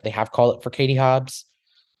media, they have called it for Katie Hobbs.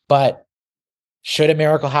 But should a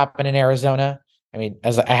miracle happen in Arizona? I mean,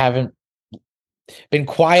 as I haven't been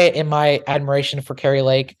quiet in my admiration for Kari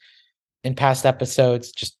Lake in past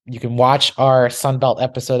episodes, just you can watch our Sunbelt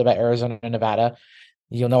episode about Arizona and Nevada.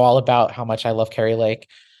 You'll know all about how much I love Kari Lake.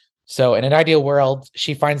 So in an ideal world,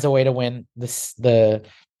 she finds a way to win the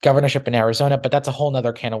governorship in Arizona, but that's a whole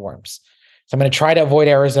nother can of worms. So I'm going to try to avoid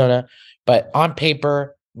Arizona, but on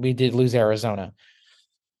paper, we did lose Arizona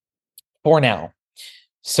for now.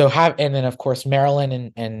 And then of course,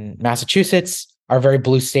 Maryland and Massachusetts are very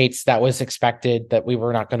blue states. That was expected that we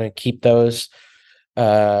were not going to keep those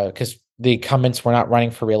because the incumbents were not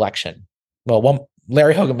running for reelection. Well,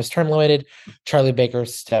 Larry Hogan was term limited. Charlie Baker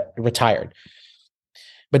retired.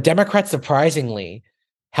 But Democrats surprisingly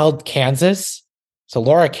held Kansas. So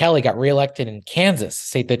Laura Kelly got reelected in Kansas, a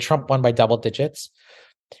state that Trump won by double digits.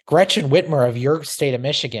 Gretchen Whitmer of your state of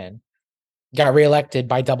Michigan got reelected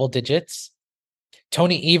by double digits.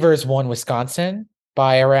 Tony Evers won Wisconsin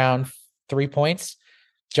by around 3 points.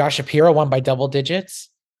 Josh Shapiro won by double digits.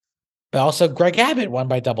 But also Greg Abbott won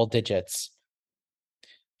by double digits.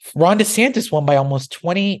 Ron DeSantis won by almost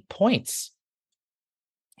 20 points.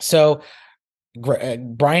 So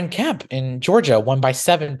Brian Kemp in Georgia won by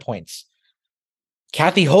 7 points.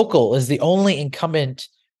 Kathy Hochul is the only incumbent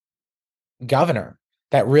governor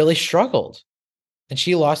that really struggled. And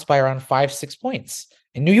she lost by around 5-6 points.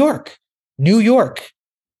 In New York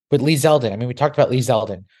with Lee Zeldin. I mean, we talked about Lee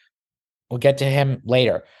Zeldin. We'll get to him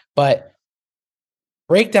later. But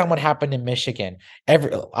break down what happened in Michigan.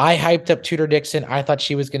 I hyped up Tudor Dixon. I thought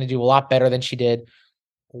she was going to do a lot better than she did.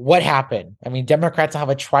 What happened? I mean, Democrats have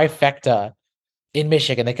a trifecta in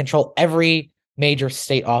Michigan. They control every major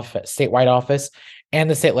statewide office, and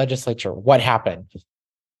the state legislature. What happened?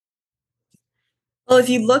 Well, if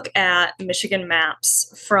you look at Michigan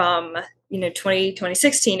maps from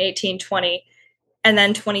 2016, 18, 20, and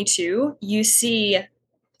then 22, you see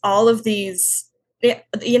all of these.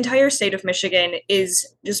 The entire state of Michigan is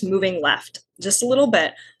just moving left, just a little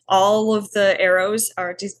bit. All of the arrows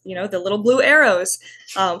are just, the little blue arrows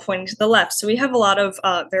pointing to the left. So we have a lot of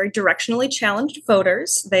very directionally challenged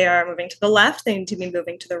voters. They are moving to the left. They need to be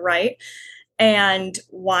moving to the right. And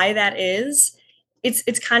why that is,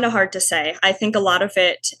 it's kind of hard to say. I think a lot of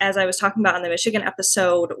it, as I was talking about in the Michigan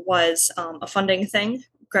episode, was a funding thing.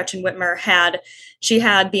 Gretchen Whitmer had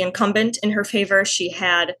the incumbent in her favor. She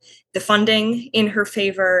had the funding in her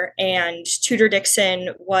favor. And Tudor Dixon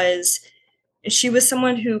was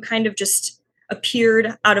someone who kind of just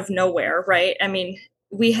appeared out of nowhere, right? I mean,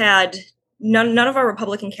 we had none of our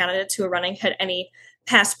Republican candidates who were running had any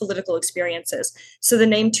past political experiences. So the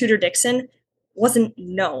name Tudor Dixon wasn't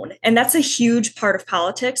known. And that's a huge part of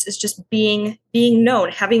politics, is just being known,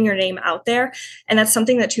 having your name out there. And that's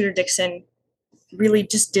something that Tudor Dixon really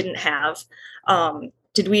just didn't have.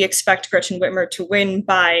 Did we expect Gretchen Whitmer to win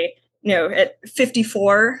by, at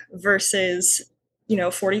 54 versus,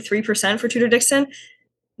 43% for Tudor Dixon?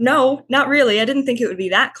 No, not really. I didn't think it would be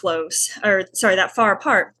that close, that far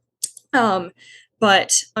apart.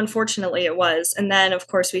 But unfortunately it was. And then, of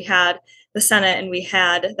course, we had the Senate and we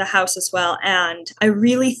had the House as well. And I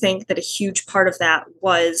really think that a huge part of that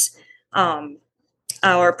was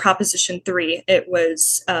our Proposition 3. It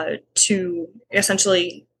was to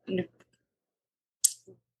essentially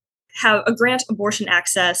grant abortion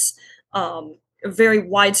access, very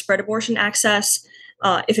widespread abortion access,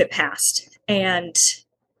 if it passed. And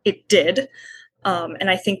it did. And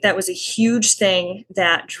I think that was a huge thing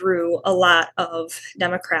that drew a lot of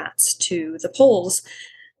Democrats to the polls.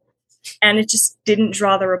 And it just didn't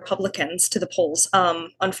draw the Republicans to the polls,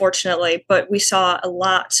 unfortunately. But we saw a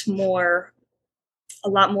lot more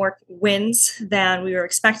wins than we were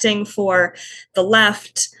expecting for the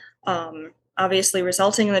left, obviously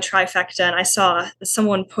resulting in the trifecta. And I saw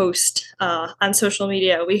someone post on social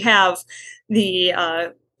media, we have we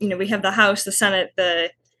have the House, the Senate, the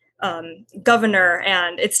governor,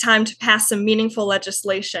 and it's time to pass some meaningful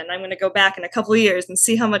legislation. I'm going to go back in a couple of years and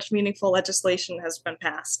see how much meaningful legislation has been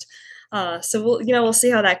passed. So we'll see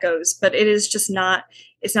how that goes. But it is just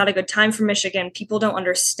it's not a good time for Michigan. People don't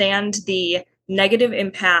understand the negative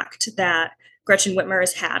impact that Gretchen Whitmer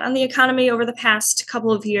has had on the economy over the past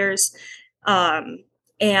couple of years.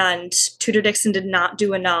 And Tudor Dixon did not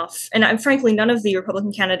do enough. And frankly, none of the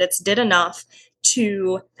Republican candidates did enough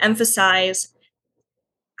to emphasize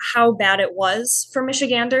how bad it was for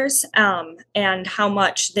Michiganders, and how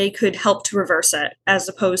much they could help to reverse it, as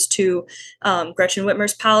opposed to Gretchen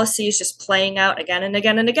Whitmer's policies just playing out again and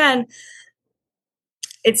again and again.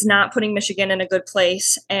 It's not putting Michigan in a good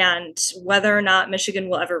place. And whether or not Michigan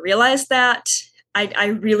will ever realize that, I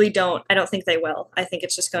really don't. I don't think they will. I think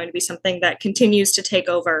it's just going to be something that continues to take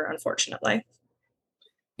over, unfortunately.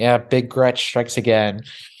 Yeah, big Gretch strikes again.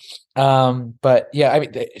 But yeah, I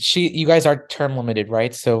mean, you guys are term limited,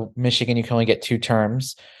 right? So Michigan, you can only get 2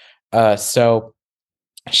 terms. So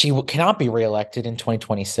she cannot be reelected in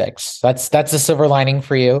 2026. That's a silver lining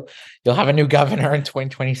for you. You'll have a new governor in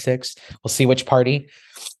 2026. We'll see which party.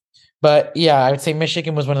 But yeah, I would say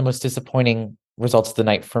Michigan was one of the most disappointing results of the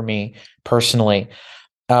night for me personally.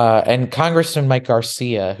 And Congressman Mike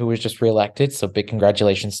Garcia, who was just reelected. So big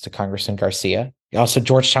congratulations to Congressman Garcia. Also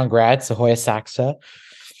Georgetown grad, Sahoya Saxa.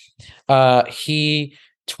 He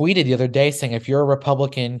tweeted the other day saying, if you're a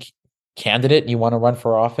Republican candidate and you want to run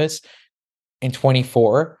for office, in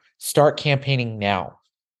 24, start campaigning now.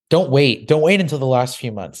 Don't wait. Don't wait until the last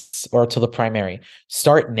few months or till the primary.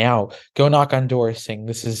 Start now. Go knock on doors saying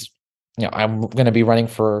this is, I'm going to be running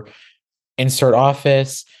for insert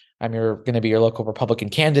office. I'm going to be your local Republican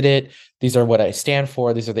candidate. These are what I stand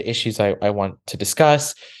for. These are the issues I want to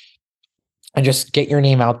discuss, and just get your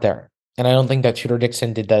name out there. And I don't think that Tudor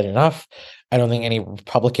Dixon did that enough. I don't think any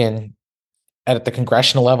Republican at the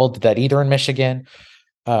congressional level did that either in Michigan.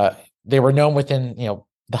 They were known within,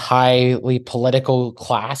 the highly political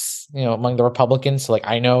class, among the Republicans. So like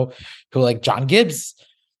I know who like John Gibbs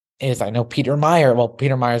is. I know Peter Meyer. Well,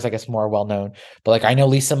 Peter Meyer's, I guess, more well known, but like I know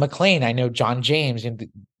Lisa McClain. I know John James. And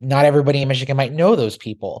not everybody in Michigan might know those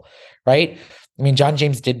people, right? I mean, John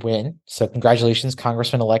James did win, so congratulations,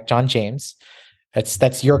 Congressman-elect John James.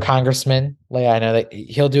 That's your congressman, Leah. I know that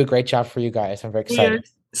he'll do a great job for you guys. I'm very excited.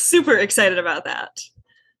 We're super excited about that.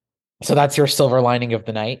 So that's your silver lining of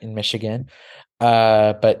the night in Michigan.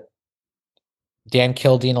 But Dan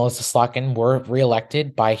Kildee and Alyssa Slotkin were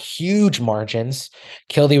reelected by huge margins.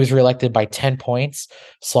 Kildee was reelected by 10 points,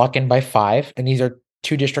 Slotkin by 5. And these are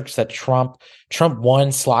two districts that Trump won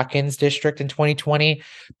Slotkin's district in 2020,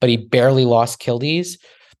 but he barely lost Kildee's.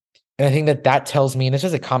 And I think that tells me, and this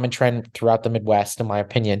is a common trend throughout the Midwest, in my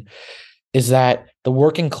opinion, is that the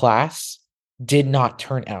working class did not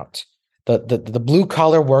turn out. The blue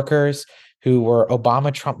collar workers who were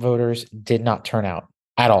Obama Trump voters did not turn out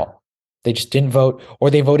at all. They just didn't vote, or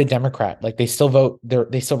they voted Democrat. Like they still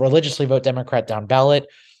religiously vote Democrat down ballot.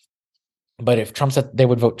 But if Trump's they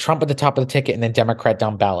would vote Trump at the top of the ticket and then Democrat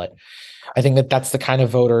down ballot. I think that's the kind of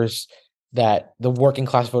voters that the working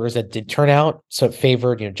class voters that did turn out. So it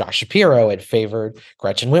favored, Josh Shapiro, it favored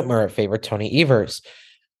Gretchen Whitmer, it favored Tony Evers.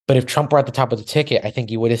 But if Trump were at the top of the ticket, I think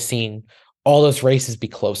you would have seen all those races be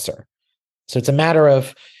closer. So it's a matter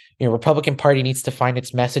of, Republican Party needs to find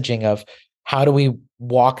its messaging of how do we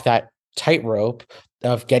walk that tightrope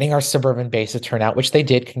of getting our suburban base to turn out, which they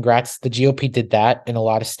did. Congrats. The GOP did that in a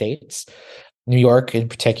lot of states, New York in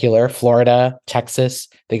particular, Florida, Texas.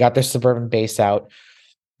 They got their suburban base out,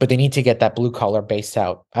 but they need to get that blue collar base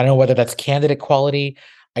out. I don't know whether that's candidate quality.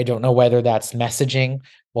 I don't know whether that's messaging.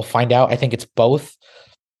 We'll find out. I think it's both.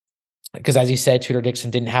 Because as you said, Tudor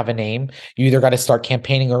Dixon didn't have a name. You either got to start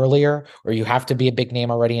campaigning earlier, or you have to be a big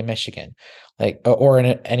name already in Michigan, or in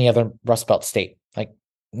any other Rust Belt state.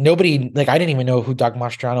 Nobody, I didn't even know who Doug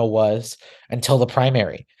Mastriano was until the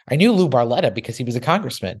primary. I knew Lou Barletta because he was a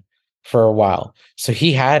congressman for a while. So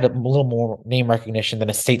he had a little more name recognition than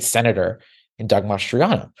a state senator in Doug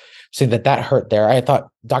Mastriano. So that hurt there. I thought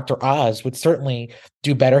Dr. Oz would certainly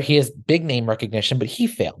do better. He has big name recognition, but he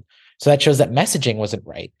failed. So that shows that messaging wasn't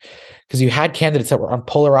right, because you had candidates that were on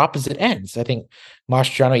polar opposite ends. I think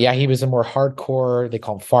Mastriano, he was a more hardcore, they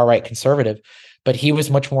call him far right conservative, but he was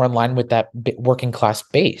much more in line with that working class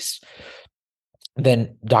base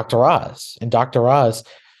than Dr. Oz. And Dr. Oz,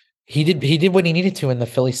 he did what he needed to in the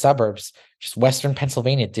Philly suburbs. Just Western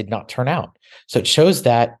Pennsylvania did not turn out. So it shows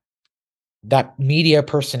that media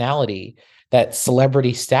personality, that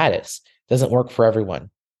celebrity status doesn't work for everyone.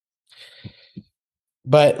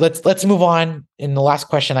 But let's move on. In the last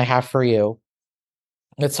question I have for you,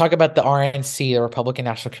 let's talk about the RNC, the Republican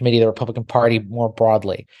National Committee, the Republican Party more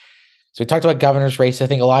broadly. So we talked about governor's race. I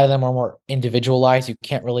think a lot of them are more individualized. You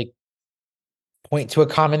can't really point to a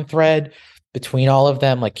common thread between all of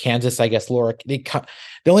them. Like Kansas, I guess, Laura. The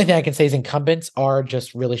only thing I can say is incumbents are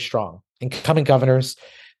just really strong. Incumbent governors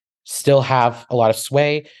still have a lot of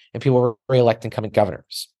sway, and people re-elect incumbent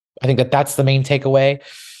governors. I think that's the main takeaway.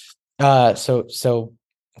 So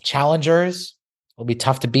challengers will be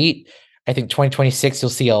tough to beat. I think 2026, you'll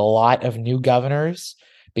see a lot of new governors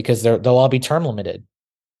because they'll all be term limited.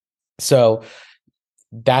 So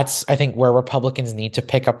that's, I think, where Republicans need to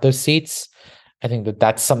pick up those seats. I think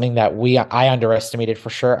that's something that I underestimated for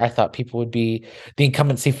sure. I thought the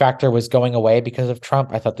incumbency factor was going away because of Trump.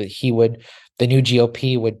 I thought that the new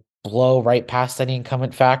GOP would blow right past any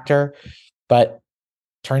incumbent factor, but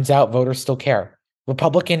turns out voters still care.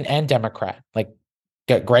 Republican and Democrat, like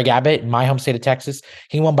Greg Abbott in my home state of Texas,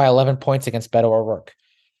 he won by 11 points against Beto O'Rourke,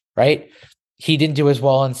 right? He didn't do as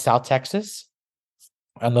well in South Texas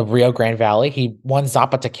on the Rio Grande Valley. He won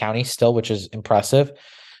Zapata County still, which is impressive,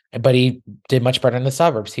 but he did much better in the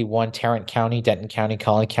suburbs. He won Tarrant County, Denton County,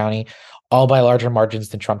 Collin County, all by larger margins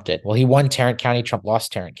than Trump did. Well, he won Tarrant County, Trump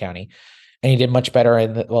lost Tarrant County, and he did much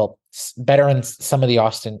better better in some of the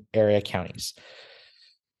Austin area counties.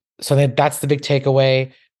 So that's the big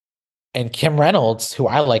takeaway. And Kim Reynolds, who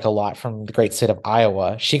I like a lot from the great state of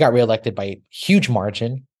Iowa, she got reelected by a huge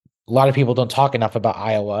margin. A lot of people don't talk enough about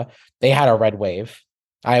Iowa. They had a red wave.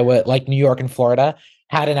 Iowa, like New York and Florida,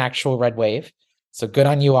 had an actual red wave. So good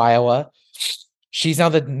on you, Iowa. She's now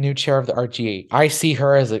the new chair of the RGA. I see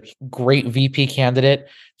her as a great VP candidate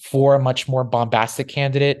for a much more bombastic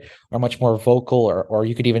candidate, or much more vocal, or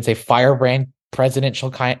you could even say firebrand presidential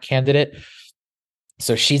candidate.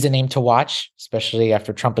 So she's a name to watch, especially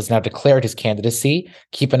after Trump has now declared his candidacy.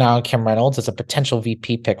 Keep an eye on Kim Reynolds as a potential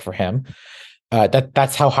VP pick for him.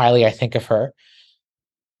 That's how highly I think of her.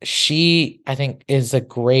 She, I think, is a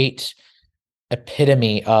great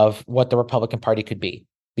epitome of what the Republican Party could be,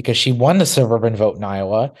 because she won the suburban vote in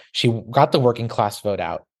Iowa. She got the working class vote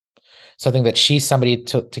out. So I think that she's somebody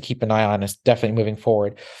to keep an eye on, is definitely moving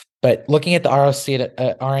forward. But looking at the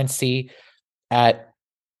RNC at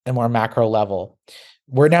a more macro level,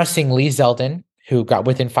 we're now seeing Lee Zeldin, who got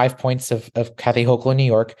within 5 points of Kathy Hochul in New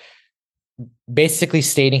York, basically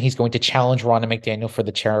stating he's going to challenge Ronna McDaniel for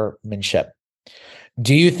the chairmanship.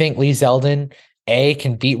 Do you think Lee Zeldin, A,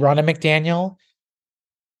 can beat Ronna McDaniel?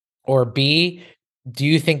 Or B, do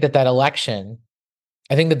you think that election,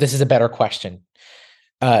 I think that this is a better question.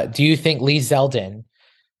 Do you think Lee Zeldin,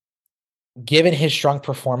 given his strong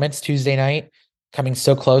performance Tuesday night, coming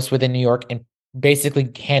so close within New York and basically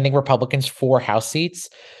handing Republicans 4 House seats,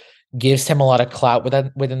 gives him a lot of clout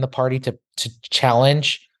within the party to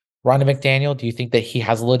challenge Ronna McDaniel? Do you think that he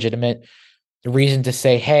has a legitimate reason to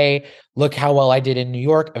say, hey, look how well I did in New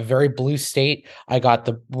York, a very blue state. I got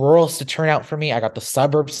the rurals to turn out for me. I got the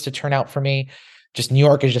suburbs to turn out for me. Just New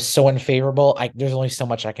York is just so unfavorable. There's only so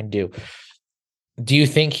much I can do. Do you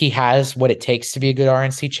think he has what it takes to be a good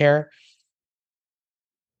RNC chair?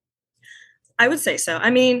 I would say so.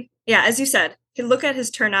 I mean, yeah, as you said, look at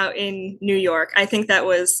his turnout in New York. I think it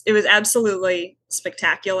was absolutely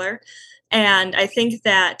spectacular. And I think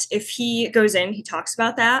that if he goes in, he talks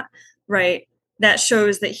about that, right? That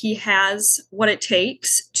shows that he has what it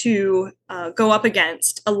takes to go up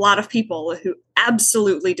against a lot of people who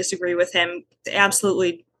absolutely disagree with him,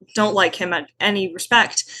 absolutely don't like him at any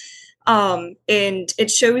respect. And it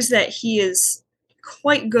shows that he is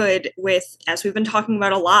quite good with, as we've been talking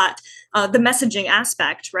about a lot, the messaging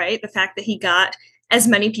aspect, right? The fact that he got as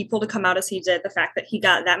many people to come out as he did, the fact that he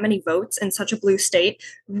got that many votes in such a blue state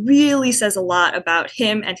really says a lot about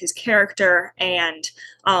him and his character, and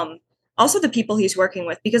also the people he's working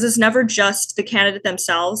with, because it's never just the candidate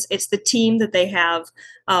themselves, it's the team that they have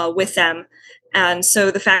with them. And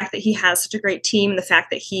so the fact that he has such a great team, the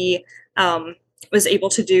fact that he was able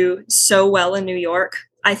to do so well in New York,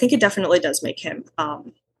 I think it definitely does make him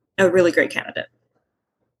a really great candidate.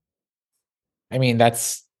 I mean,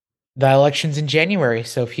 that's the election's in January.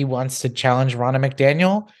 So if he wants to challenge Ronna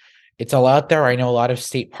McDaniel, it's all out there. I know a lot of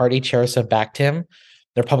state party chairs have backed him.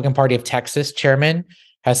 The Republican Party of Texas chairman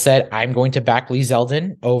has said, I'm going to back Lee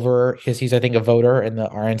Zeldin over he's, I think, a voter in the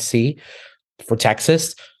RNC for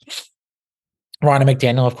Texas. Ronna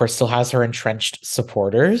McDaniel, of course, still has her entrenched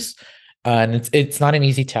supporters. And it's not an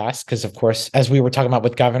easy task because, of course, as we were talking about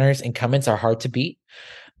with governors, incumbents are hard to beat.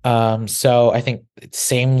 So I think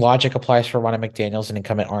same logic applies for Ronna McDaniel as an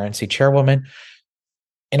incumbent RNC chairwoman.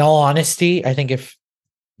 In all honesty, I think if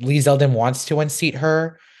Lee Zeldin wants to unseat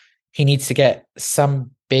her, he needs to get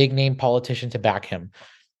some big name politician to back him.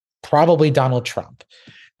 Probably Donald Trump.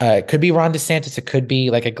 It could be Ron DeSantis. It could be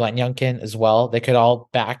like a Glenn Youngkin as well. They could all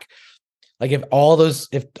back. Like if all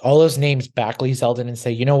those names back Lee Zeldin and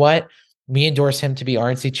say, you know what, we endorse him to be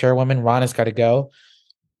RNC chairwoman, Ron has got to go.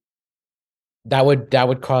 That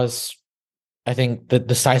would cause, I think,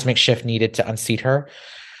 the seismic shift needed to unseat her.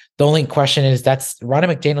 The only question is that's Ronna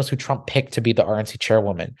McDaniel's who Trump picked to be the RNC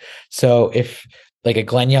chairwoman. So if like a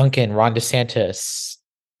Glenn Youngkin, Ron DeSantis,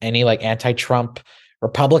 any like anti-Trump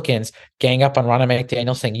Republicans gang up on Ronna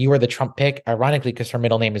McDaniel saying you are the Trump pick, ironically, because her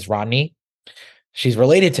middle name is Romney. She's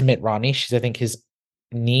related to Mitt Romney. She's, I think, his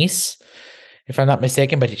niece, if I'm not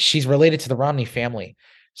mistaken, but she's related to the Romney family.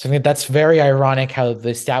 So I think that's very ironic how the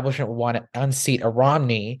establishment would want to unseat a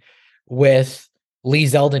Romney with Lee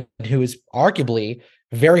Zeldin, who is arguably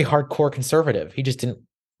very hardcore conservative. He just didn't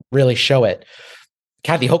really show it.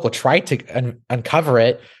 Kathy Hochul tried to uncover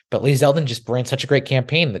it, but Lee Zeldin just ran such a great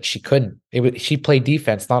campaign that she couldn't. She played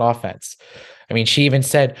defense, not offense. I mean, she even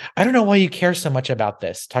said, I don't know why you care so much about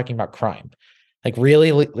this, talking about crime. Like, really,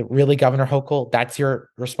 Governor Hochul, that's your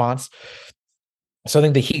response? So I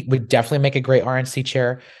think that he would definitely make a great RNC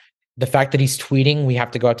chair. The fact that he's tweeting, we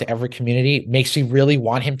have to go out to every community, makes me really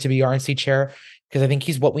want him to be RNC chair, because I think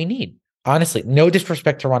he's what we need. Honestly, no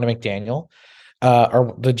disrespect to Ronna McDaniel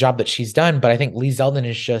or the job that she's done, but I think Lee Zeldin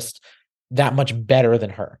is just that much better than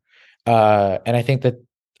her. And I think that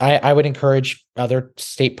I would encourage other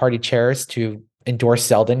state party chairs to endorse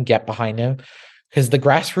Zeldin, get behind him, because the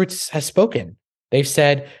grassroots has spoken. They've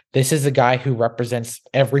said this is the guy who represents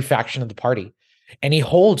every faction of the party, and he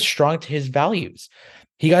holds strong to his values.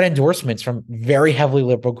 He got endorsements from very heavily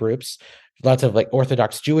liberal groups, lots of like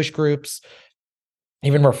Orthodox Jewish groups,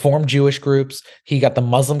 even Reformed Jewish groups. He got the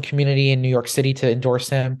Muslim community in New York City to endorse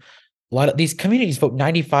him. A lot of these communities vote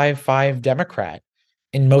 95-5 Democrat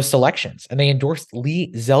in most elections, and they endorsed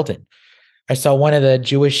Lee Zeldin. I saw one of the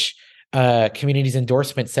Jewish community's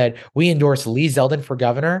endorsement said, "We endorse Lee Zeldin for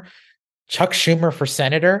governor, Chuck Schumer for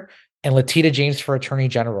senator, and Letitia James for attorney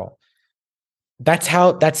general." That's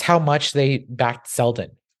how much they backed Zeldin,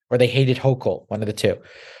 or they hated Hochul, one of the two,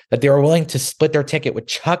 that they were willing to split their ticket with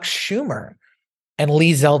Chuck Schumer and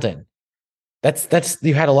Lee Zeldin. That's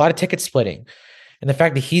you had a lot of ticket splitting. And the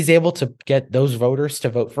fact that he's able to get those voters to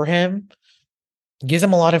vote for him gives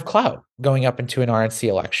him a lot of clout going up into an RNC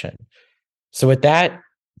election. So with that,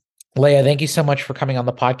 Leah, thank you so much for coming on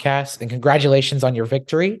the podcast, and congratulations on your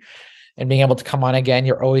victory and being able to come on again.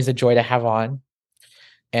 You're always a joy to have on,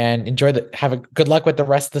 and have a good luck with the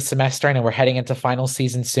rest of the semester. I know we're heading into final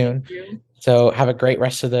season soon. So have a great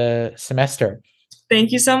rest of the semester.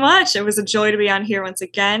 Thank you so much. It was a joy to be on here once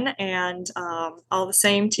again, and all the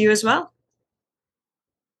same to you as well.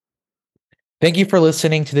 Thank you for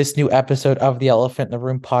listening to this new episode of the Elephant in the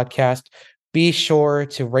Room podcast. Be sure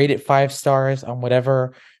to rate it 5 stars on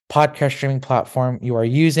whatever podcast streaming platform you are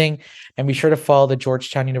using, and be sure to follow the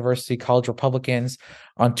Georgetown University College Republicans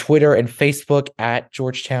on Twitter and Facebook at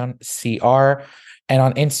Georgetown CR, and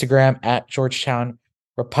on Instagram at Georgetown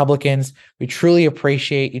Republicans. We truly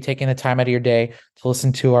appreciate you taking the time out of your day to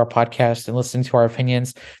listen to our podcast and listen to our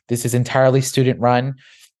opinions. This is entirely student run,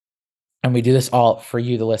 and we do this all for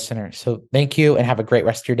you, the listener. So thank you, and have a great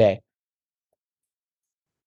rest of your day.